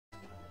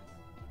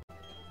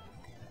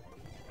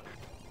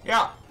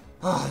Yeah.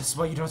 Oh, this is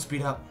why you don't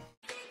speed up.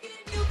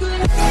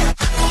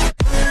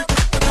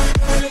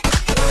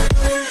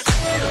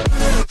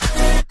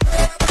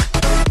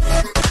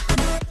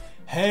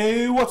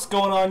 Hey, what's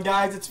going on,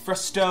 guys? It's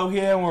Fresto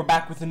here, and we're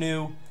back with a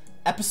new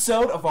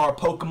episode of our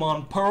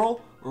Pokemon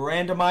Pearl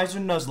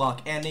Randomizer Nuzlocke.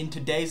 And in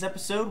today's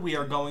episode, we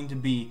are going to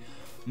be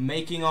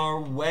making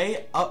our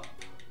way up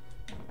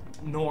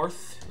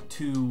north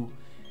to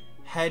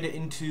head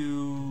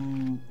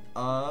into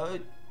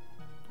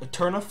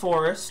Eterna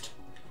Forest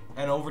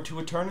and over to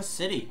Eterna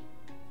City.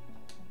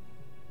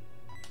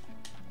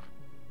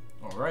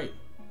 Alright.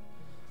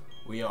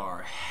 We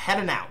are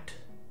heading out.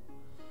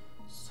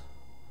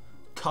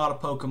 Caught a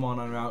Pokemon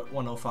on Route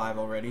 105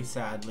 already,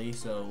 sadly,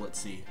 so let's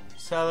see.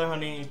 Sailor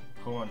Honey,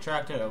 Pokemon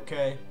attracted,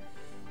 okay.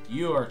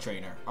 You are a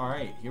trainer.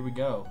 Alright, here we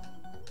go.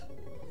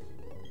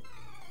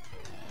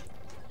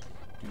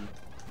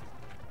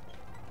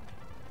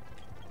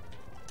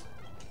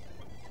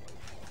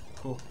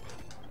 Cool.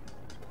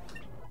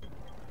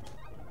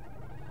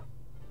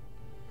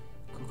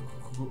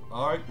 Cool.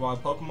 Alright,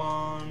 wild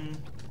Pokemon.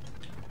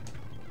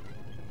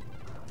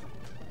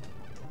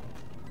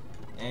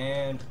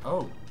 And,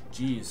 oh,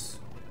 geez.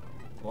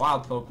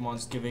 Wild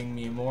Pokemon's giving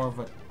me more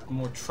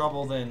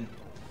trouble than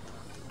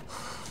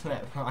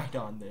that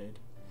Rhydon did.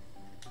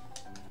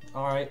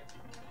 Alright.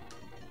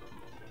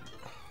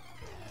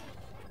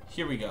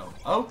 Here we go.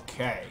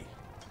 Okay.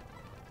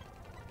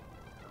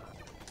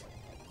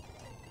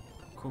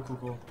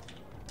 Cool.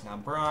 Now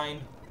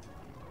Brine.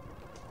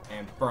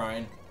 And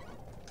Brine.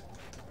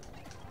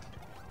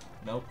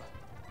 Nope.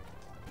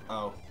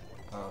 Oh.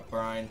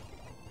 Brine.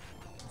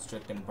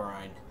 Strict and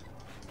Brine.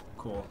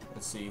 Cool.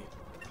 Let's see.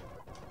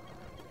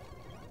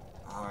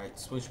 Alright,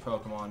 switch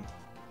Pokemon.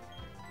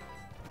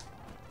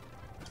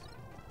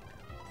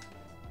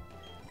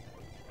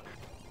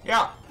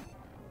 Yeah.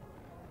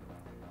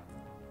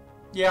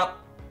 Yeah.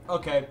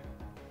 Okay.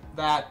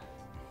 That.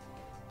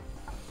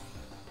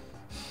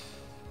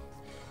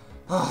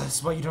 This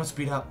is why you don't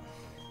speed up.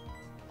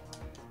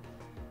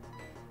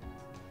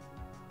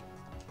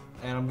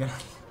 And I'm gonna...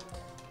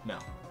 No.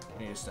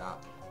 I need to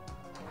stop.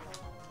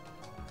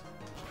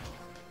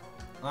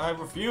 I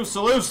refuse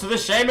to lose to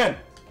this shaman!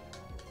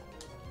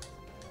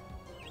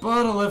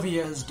 But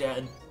Olivia is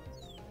dead.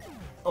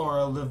 Or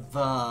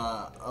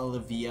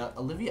Olivia.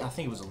 I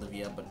think it was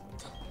Olivia, but...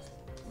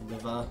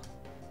 Oliva.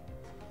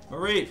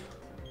 Marie!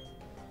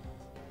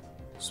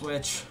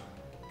 Switch.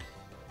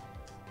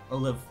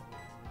 Oliva.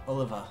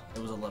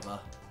 It was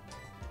Oliva.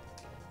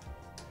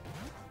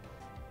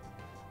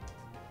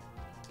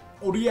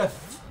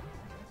 ODF!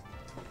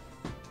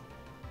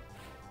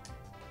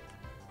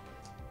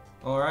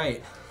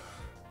 Alright.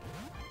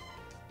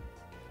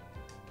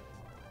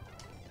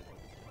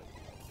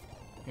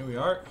 Here we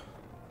are.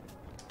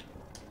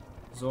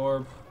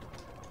 Absorb.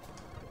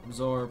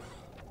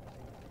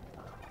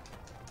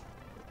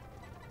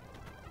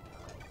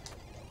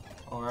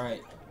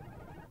 Alright.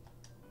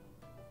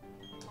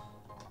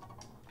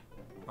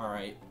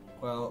 Alright.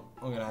 Well,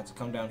 I'm gonna have to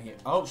come down here.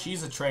 Oh,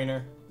 she's a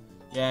trainer.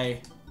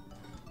 Yay.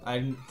 I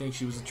didn't think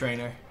she was a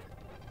trainer.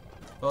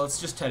 Well,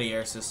 it's just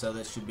Teddiursa, so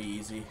this should be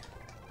easy.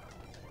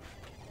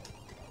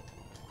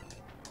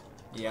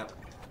 Yep.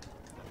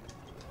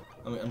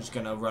 I'm just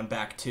gonna run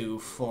back to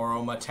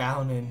Foroma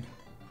Town and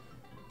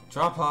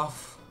drop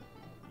off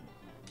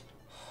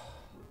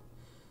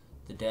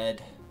the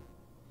dead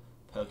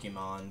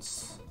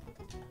Pokemons.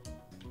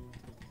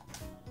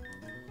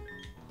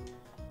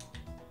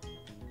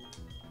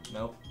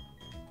 Nope.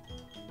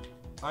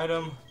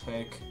 Item,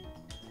 pick.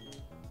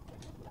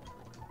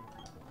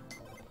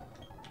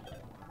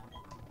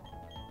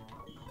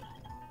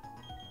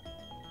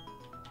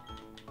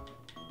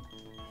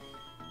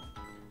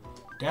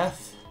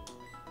 Death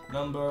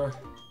number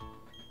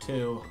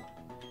 2.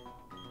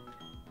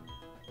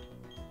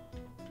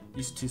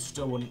 These two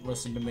still wouldn't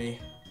listen to me.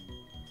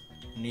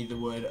 Neither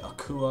would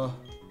Akua,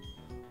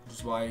 which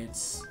is why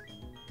it's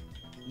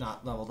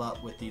not leveled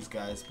up with these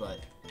guys, but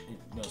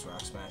it knows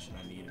Rock Smash and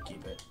I need to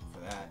keep it for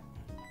that.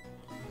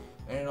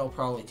 And it'll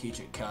probably teach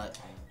it Cut.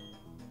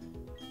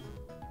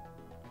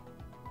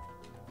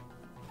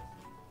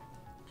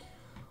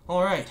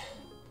 Alright.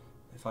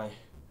 If I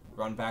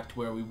run back to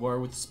where we were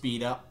with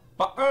speed up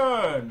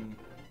button!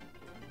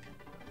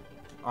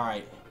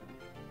 Alright.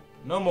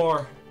 No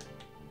more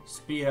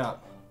speed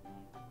up.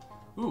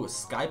 Ooh, a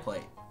sky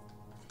plate.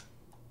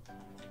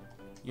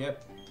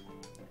 Yep.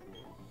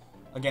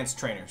 Against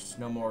trainers.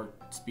 No more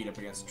speed up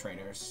against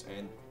trainers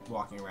and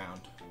walking around.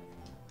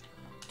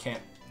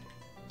 Can't.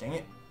 Dang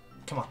it.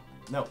 Come on.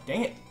 No,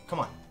 dang it. Come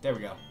on. There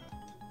we go.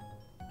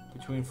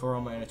 Between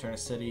Foroma and Eterna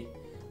City.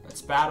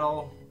 Let's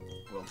battle.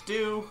 Will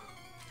do.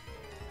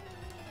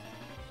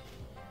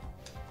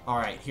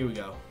 Alright, here we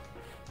go.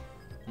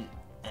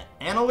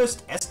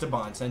 Analyst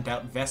Esteban sent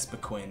out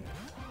Vespiquen.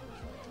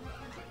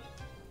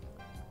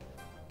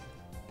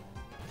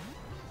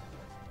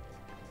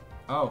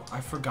 Oh, I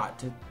forgot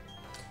to...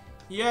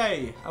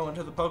 Yay! I went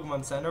to the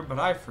Pokemon Center, but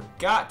I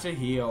forgot to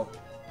heal.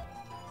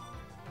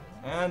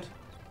 And...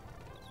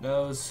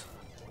 Nose.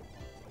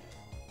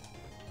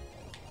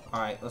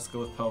 Alright, let's go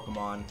with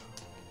Pokemon.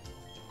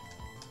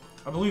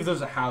 I believe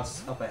there's a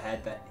house up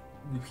ahead that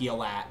you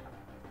heal at.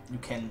 You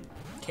can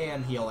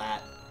heal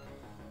at.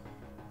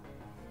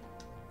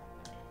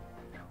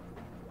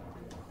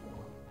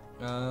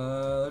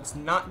 Let's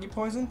not get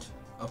poisoned.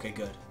 Okay,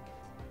 good.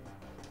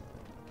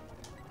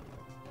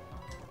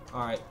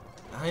 Alright.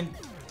 I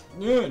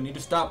need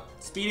to stop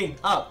speeding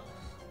up.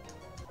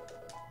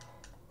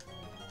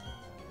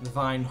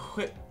 Divine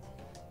Whip.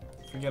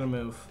 Forget a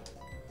move.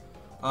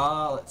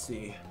 Let's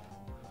see.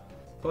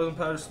 Poison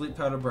powder, sleep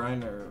powder,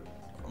 brine, or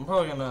I'm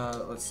probably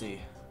gonna, let's see.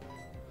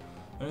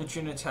 A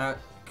nutrient attack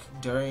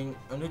during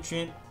a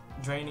nutrient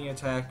draining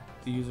attack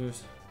the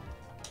users.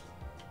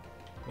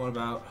 What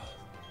about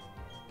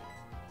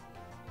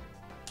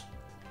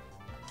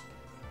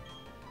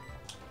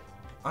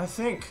I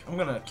think I'm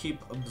gonna keep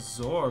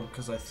absorb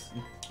because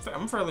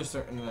I'm fairly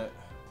certain that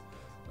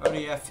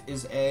ODF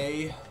is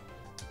a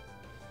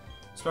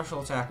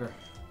special attacker.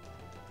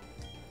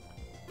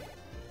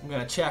 I'm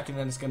gonna check and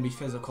then it's gonna be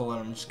physical and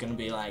I'm just gonna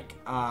be like,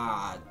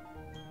 damn,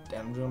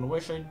 I'm gonna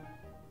wish I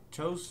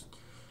chose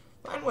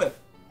Vine Whip.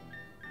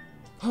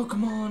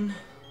 Pokemon.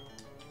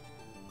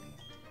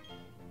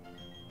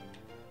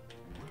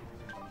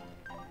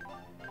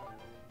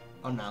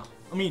 Oh no.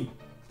 I mean,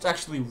 it's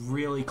actually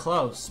really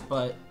close,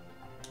 but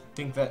I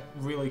think that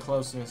really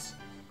closeness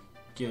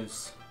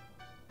gives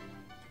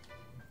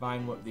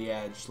Vine Whip the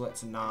edge.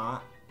 Let's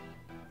not.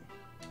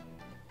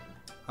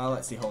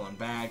 Let's see, hold on,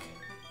 bag.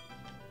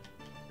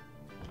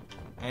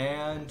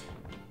 And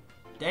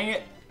dang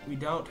it, we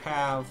don't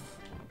have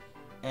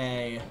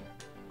a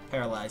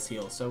paralyzed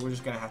heal, so we're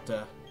just gonna have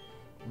to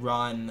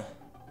run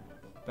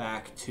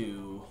back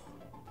to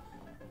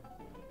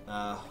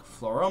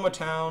Floroma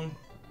Town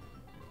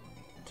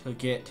to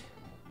get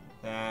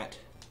that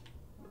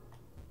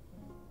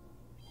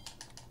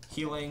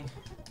healing.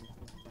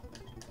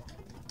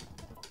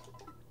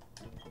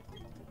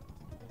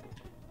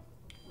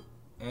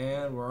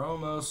 And we're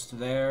almost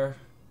there.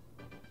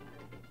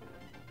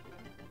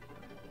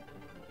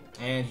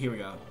 And here we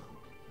go.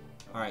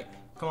 Alright,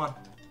 come on.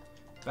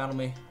 Battle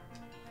me.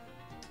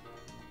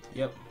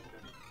 Yep.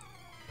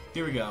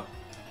 Here we go.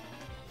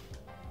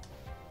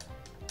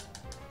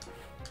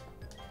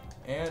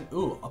 And,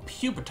 ooh, a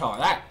Pupitar.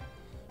 That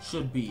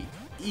should be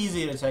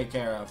easy to take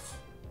care of.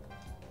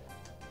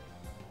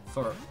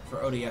 For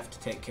ODF to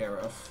take care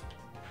of.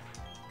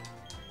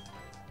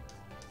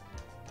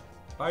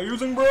 By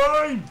using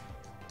Brine!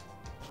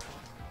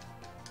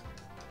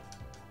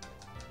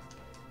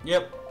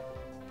 Yep.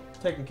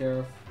 Taken care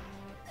of.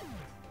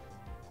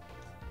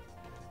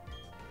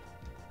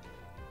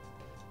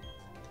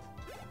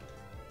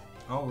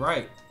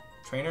 Alright.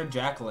 Trainer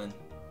Jacqueline.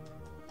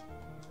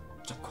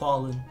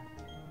 Jaqueline.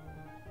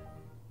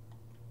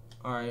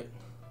 Alright.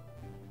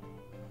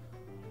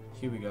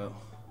 Here we go.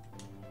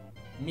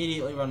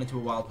 Immediately run into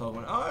a wild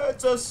Pokemon. Oh,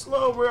 it's a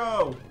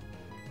Slowbro!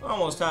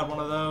 Almost had one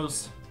of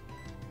those.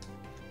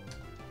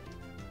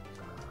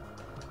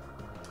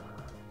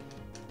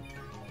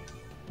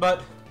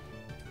 But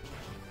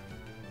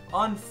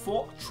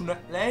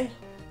unfortunately,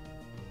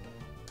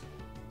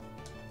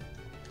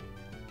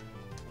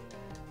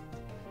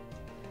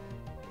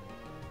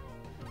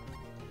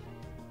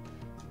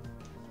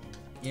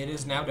 it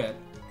is now dead.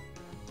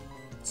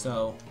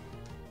 So,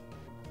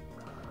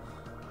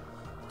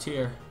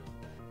 tear.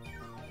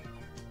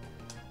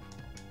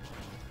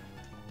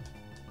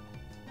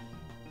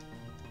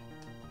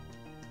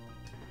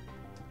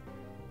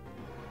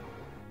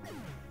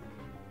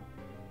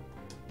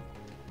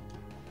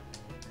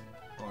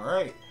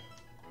 Alright.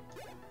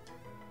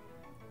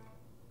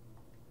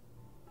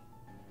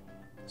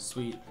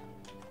 Sweet.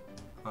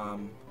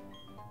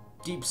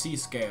 Deep sea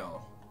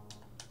scale.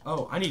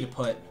 Oh, I need to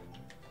put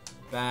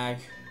bag,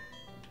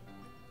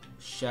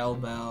 shell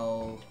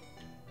bell.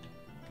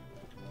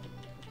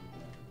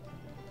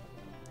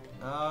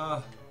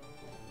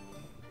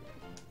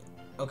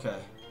 Okay.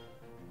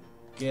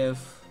 Give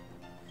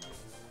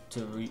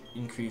to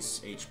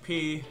increase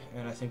HP,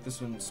 and I think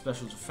this one's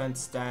special defense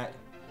stat.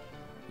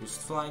 Use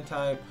flying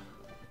type,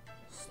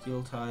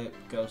 steel type,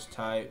 ghost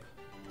type,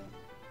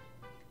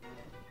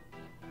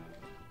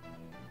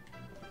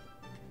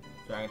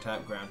 dragon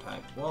type, ground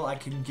type. Well, I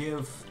can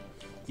give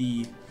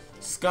the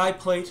sky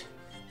plate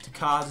to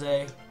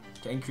Kaze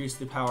to increase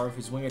the power of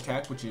his wing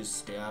attack, which is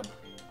stab.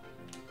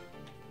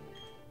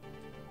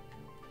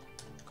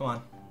 Come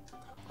on.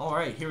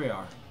 Alright, here we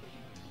are.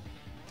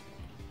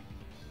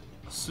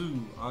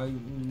 Sue,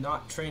 I'm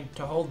not trained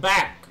to hold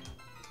back.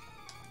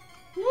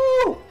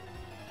 Woo!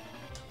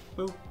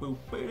 Boop, boop,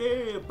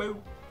 boop, boop,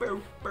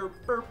 boop, boop,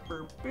 boop,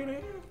 boop,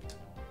 boop.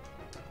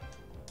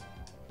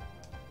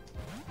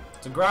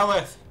 It's a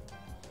Growlithe.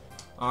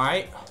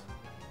 Alright.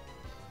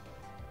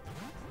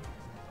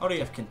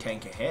 ODF can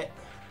tank a hit.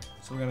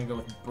 So we're gonna go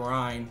with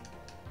Brine.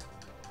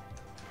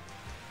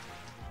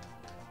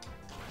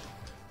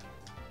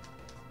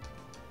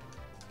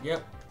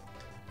 Yep.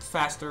 It's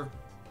faster.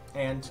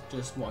 And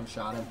just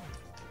one-shot him.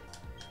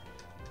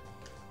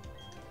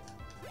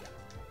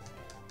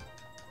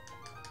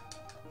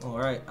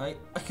 Alright, I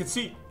can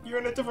see you're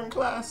in a different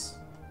class.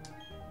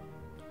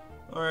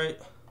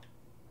 Alright.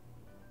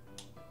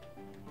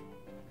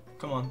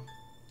 Come on.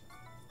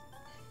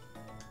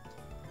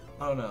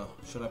 I don't know.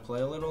 Should I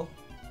play a little?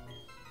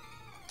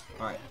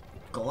 Alright.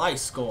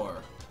 Gliscor.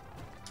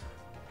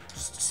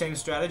 Just same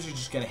strategy,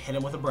 just gonna hit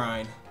him with a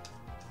brine.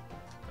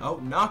 Oh,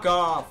 knock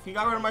off! He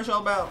got rid of my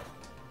shell belt!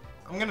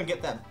 I'm gonna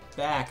get that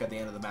back at the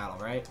end of the battle,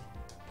 right?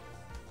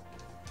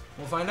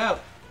 We'll find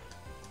out.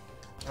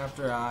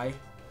 After I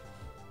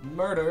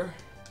murder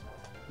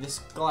this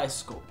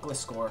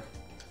Gliscor.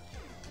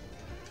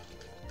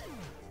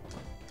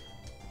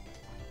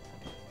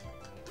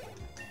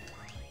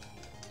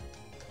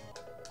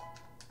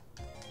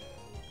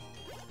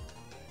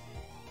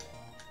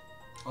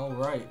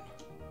 Alright.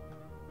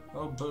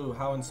 Oh boo,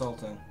 how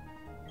insulting.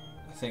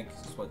 I think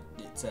is what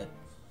it said.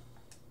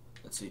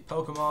 Let's see,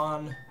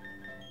 Pokemon.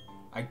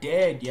 I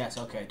did, yes,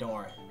 okay, don't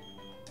worry.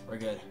 We're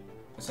good.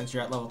 But since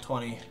you're at level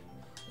 20,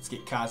 let's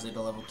get Kaze to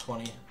level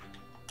 20.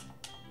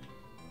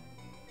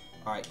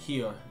 Alright,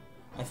 here.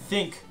 I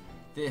think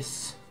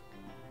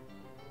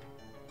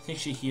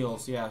she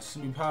heals. Yeah, she's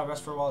gonna be power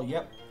best for a while.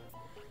 Yep.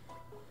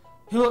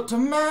 Heal up to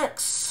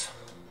max!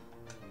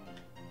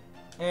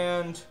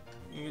 And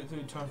you get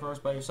through turn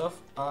first by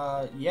yourself?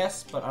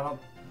 Yes, but I don't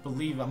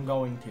believe I'm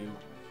going to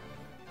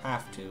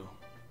have to.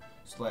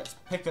 So let's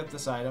pick up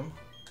this item.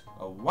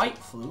 A white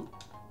flute.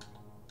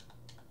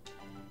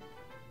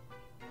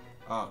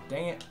 Oh,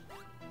 dang it.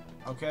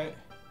 Okay.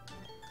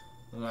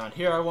 Around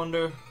here, I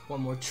wonder.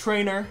 One more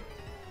trainer.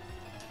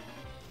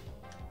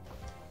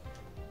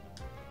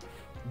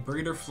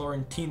 Breeder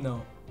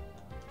Florentino.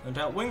 And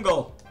that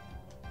Wingull.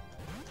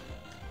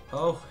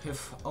 Oh,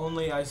 if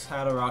only I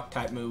had a rock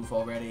type move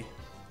already.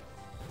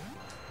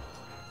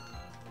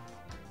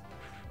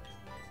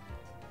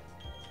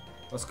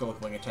 Let's go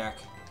with wing attack.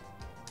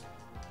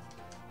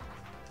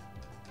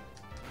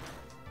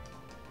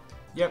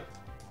 Yep.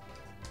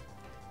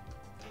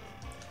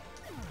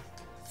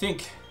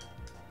 Think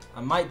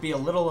I might be a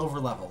little over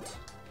leveled,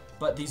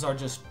 but these are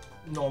just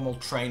normal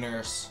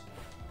trainers.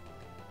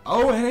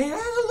 Oh, and it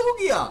has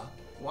a Lugia!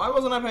 Why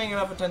wasn't I paying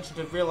enough attention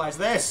to realize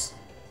this?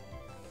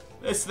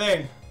 This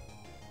thing.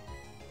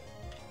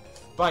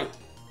 Bite.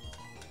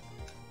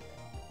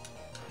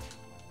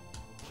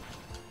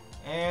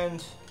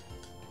 And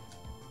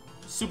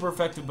super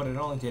effective, but it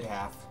only did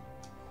half.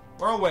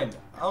 Whirlwind.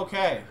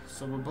 Okay,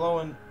 so we're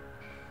blowing.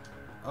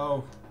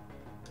 Oh.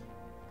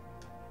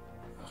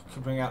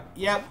 Could bring out.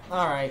 Yep.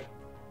 All right.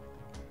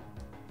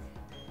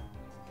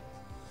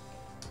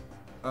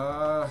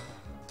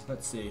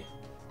 Let's see.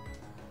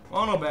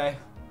 Won't obey.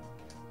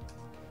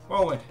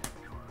 Whirlwind.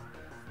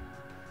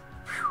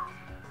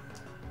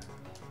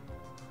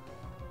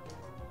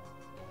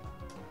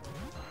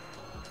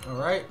 All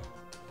right.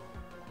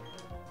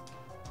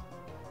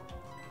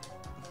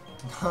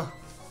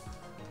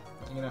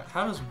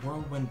 How does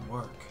Whirlwind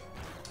work?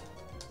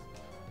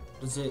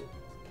 Does it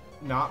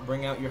not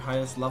bring out your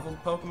highest level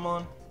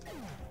Pokemon?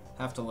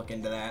 Have to look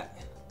into that.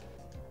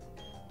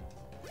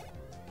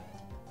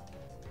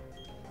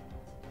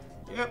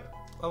 Yep,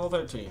 level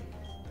 13.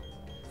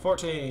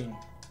 14.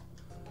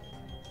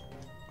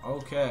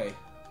 Okay.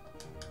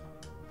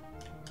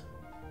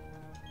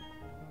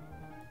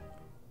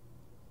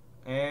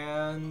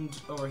 And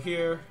over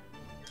here,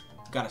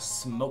 got a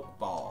smoke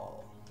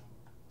ball.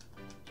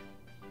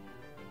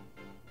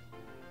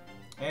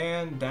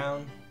 And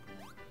down.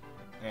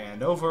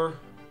 And over.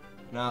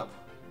 And up.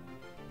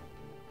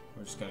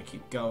 We're just gonna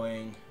keep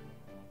going.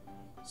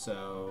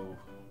 So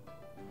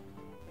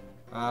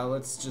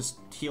let's just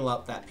heal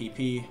up that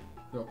PP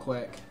real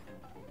quick.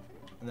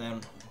 And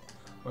then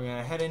we're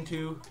gonna head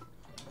into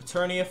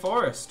Eternia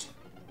Forest.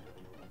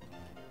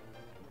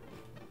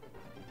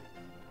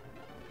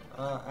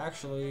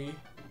 Actually,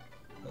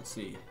 let's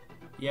see.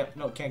 Yep,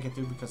 no, can't get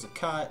through because of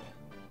cut.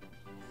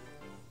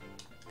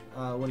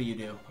 What do you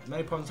do?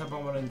 Many opponents have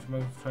Pokemon in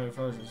Eternia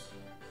Forest,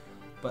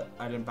 but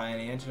I didn't buy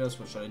any antidotes.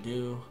 What should I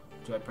do?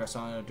 Do I press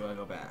on or do I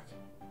go back?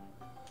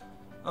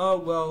 Oh,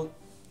 well,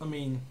 I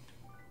mean,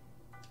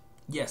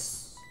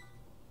 yes.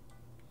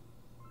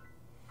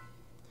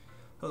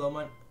 Hello,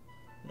 my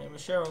name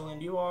is Cheryl,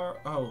 and you are...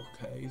 Oh,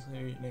 okay, so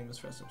your name is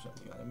Fresno.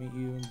 Gotta meet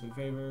you in good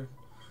favor.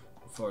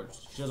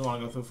 She doesn't want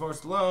to go through the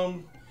forest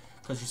alone,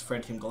 because she's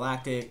friend Team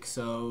Galactic,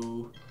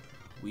 so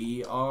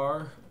we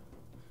are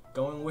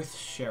going with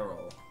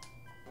Cheryl.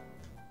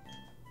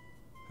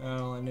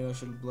 Oh, I knew I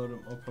should have blown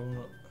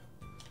up.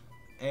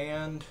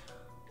 And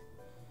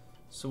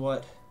so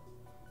what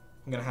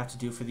I'm gonna have to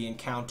do for the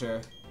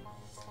encounter.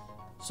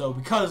 So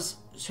because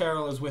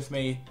Cheryl is with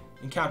me,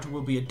 encounter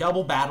will be a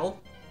double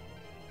battle.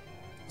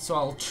 So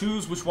I'll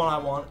choose which one I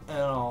want, and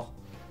I'll...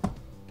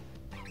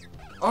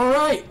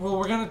 Alright, well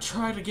we're gonna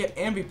try to get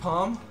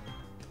Ambipom.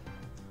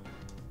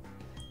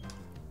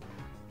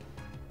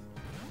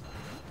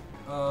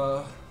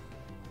 I'm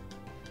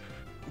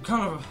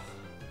kind of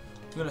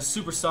doing a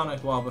supersonic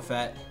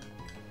Wobbuffet.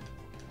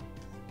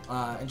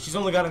 And she's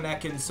only got an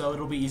Ekans, so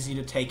it'll be easy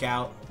to take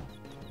out.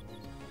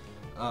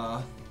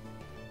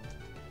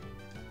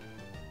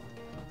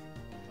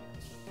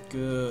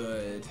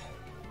 Good.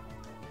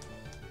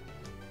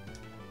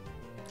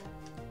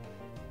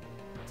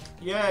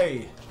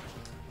 Yay!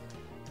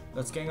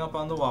 Let's gang up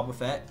on the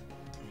Wobbuffet.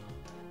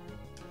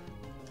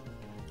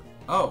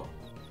 Oh,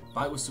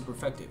 Bite was super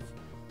effective.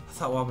 I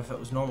thought Wobbuffet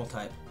was normal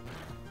type.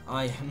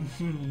 I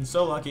am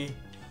so lucky.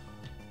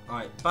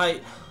 Alright,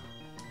 Bite,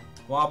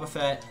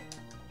 Wobbuffet,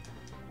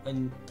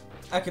 and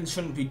Ekans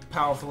shouldn't be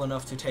powerful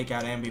enough to take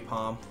out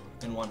Ambipom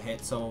in one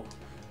hit, so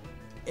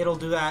it'll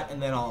do that,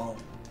 and then I'll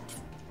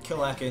kill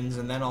Ekans,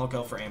 and then I'll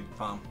go for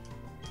Ambipom.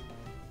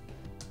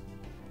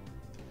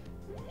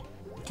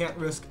 Can't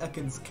risk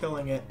Ekans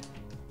killing it.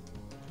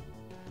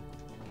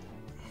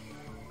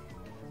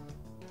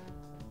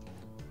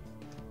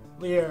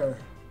 Leer.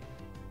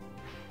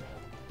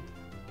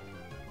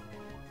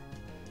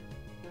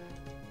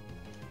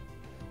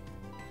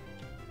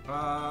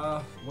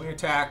 Wing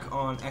attack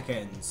on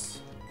Ekans.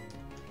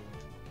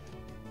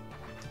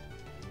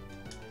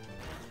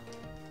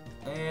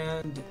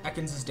 And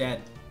Ekans is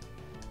dead.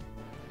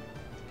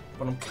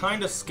 But I'm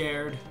kind of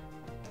scared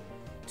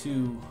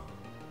to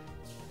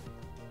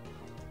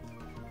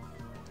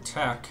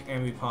attack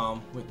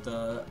Ambipom with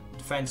the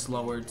defense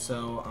lowered,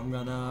 so I'm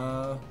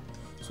gonna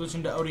switch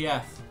into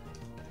ODF.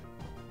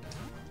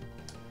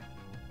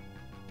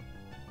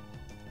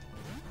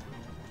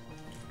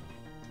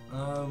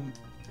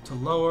 To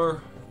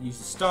lower,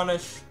 use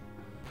Astonish.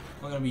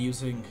 I'm gonna be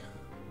using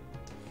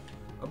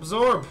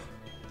Absorb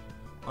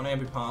on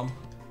Ambipom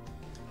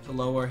to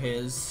lower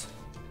his,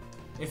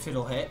 if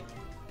it'll hit,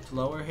 to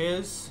lower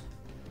his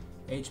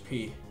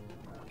HP.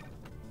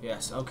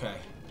 Yes, okay.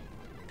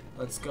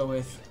 Let's go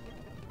with,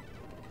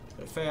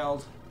 it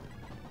failed.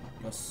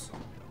 Yes.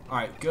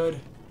 Alright,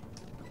 good.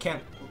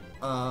 Can't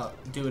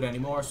do it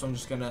anymore, so I'm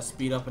just gonna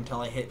speed up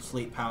until I hit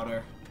Sleep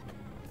Powder.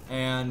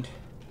 And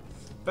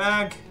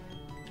bag.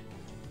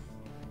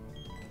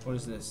 What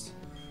is this?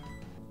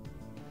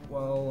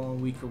 Well,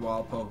 weaker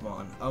wild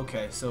Pokemon.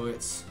 Okay, so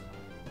it's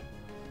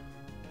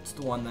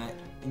the one that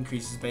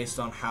increases based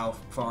on how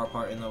far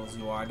apart in levels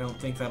you are. I don't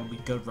think that'll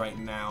be good right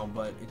now,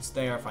 but it's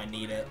there if I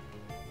need it.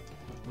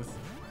 With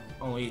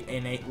only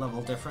an 8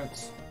 level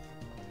difference.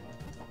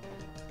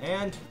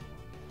 And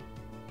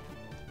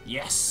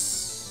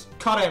yes!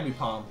 Caught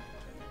Ambipom.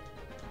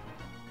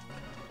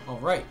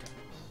 Alright.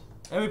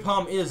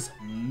 Ambipom is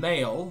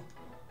male.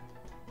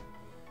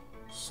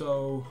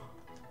 So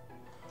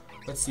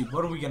let's see,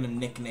 what are we gonna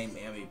nickname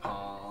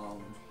Ambipom?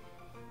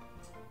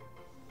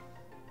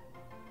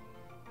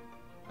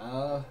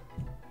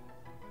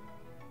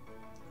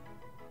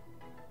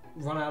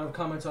 Run out of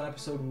comments on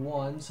episode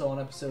 1, so on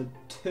episode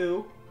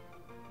 2,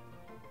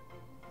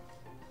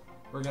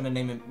 we're gonna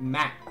name him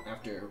Matt,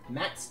 after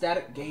Matt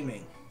Static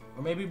Gaming.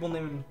 Or maybe we'll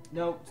name him,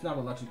 no, it's not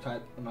electric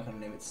type, I'm not gonna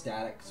name it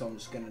Static, so I'm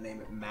just gonna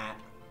name it Matt.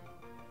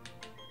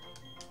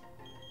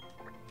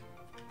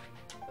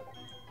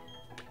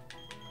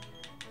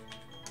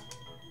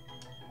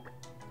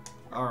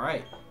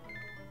 Alright.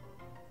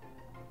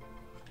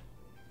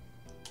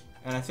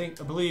 And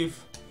I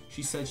believe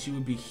she said she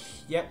would be,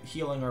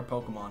 healing our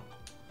Pokemon.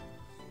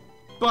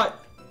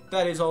 But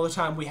that is all the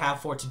time we have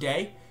for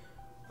today.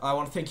 I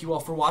want to thank you all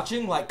for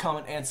watching. Like,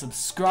 comment, and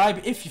subscribe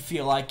if you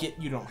feel like it.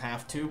 You don't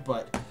have to,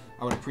 but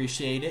I would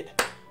appreciate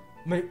it.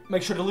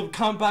 Make sure to leave a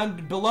comment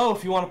down below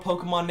if you want a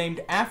Pokemon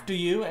named after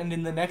you. And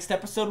in the next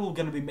episode, we're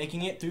going to be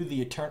making it through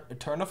the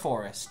Eterna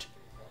Forest.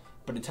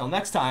 But until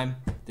next time,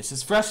 this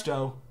is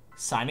Fresto,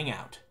 signing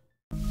out.